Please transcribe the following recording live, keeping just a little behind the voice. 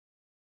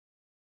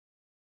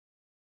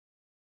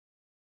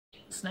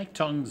Snake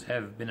tongs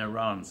have been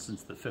around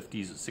since the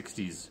 50s or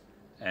 60s,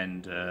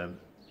 and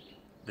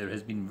there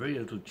has been very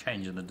little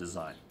change in the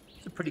design.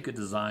 It's a pretty good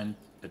design,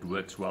 it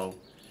works well,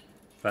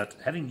 but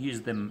having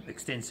used them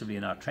extensively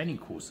in our training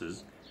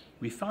courses,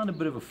 we found a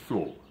bit of a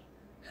flaw,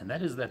 and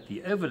that is that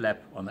the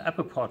overlap on the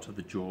upper part of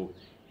the jaw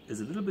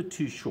is a little bit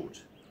too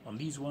short. On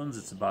these ones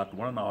it's about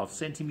 1.5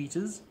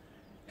 centimeters,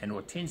 and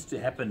what tends to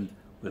happen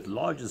with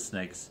larger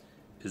snakes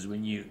is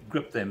when you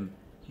grip them,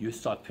 you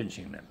start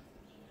pinching them.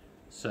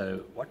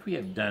 So what we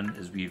have done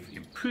is we've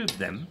improved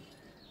them.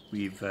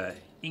 We've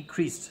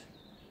increased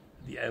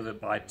the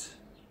overbite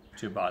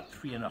to about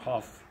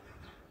 3.5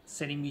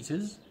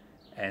 centimeters,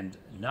 and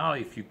now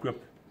if you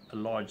grip a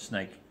large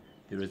snake,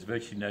 there is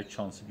virtually no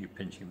chance of you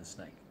pinching the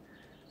snake.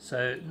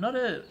 So not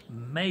a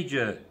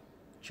major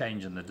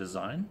change in the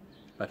design,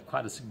 but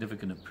quite a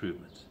significant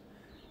improvement.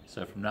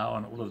 So from now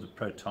on, all of the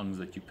PRO tongs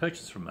that you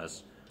purchase from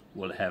us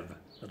will have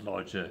a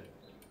larger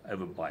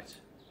overbite.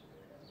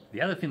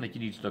 The other thing that you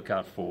need to look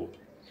out for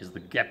is the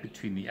gap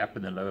between the upper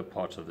and the lower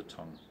part of the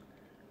tong.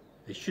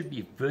 There should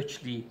be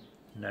virtually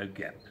no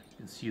gap. You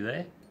can see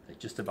there, they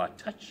just about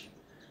touch.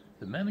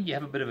 The moment you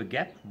have a bit of a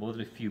gap, more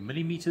than a few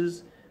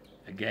millimeters,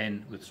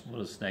 again with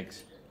smaller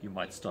snakes, you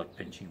might start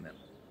pinching them.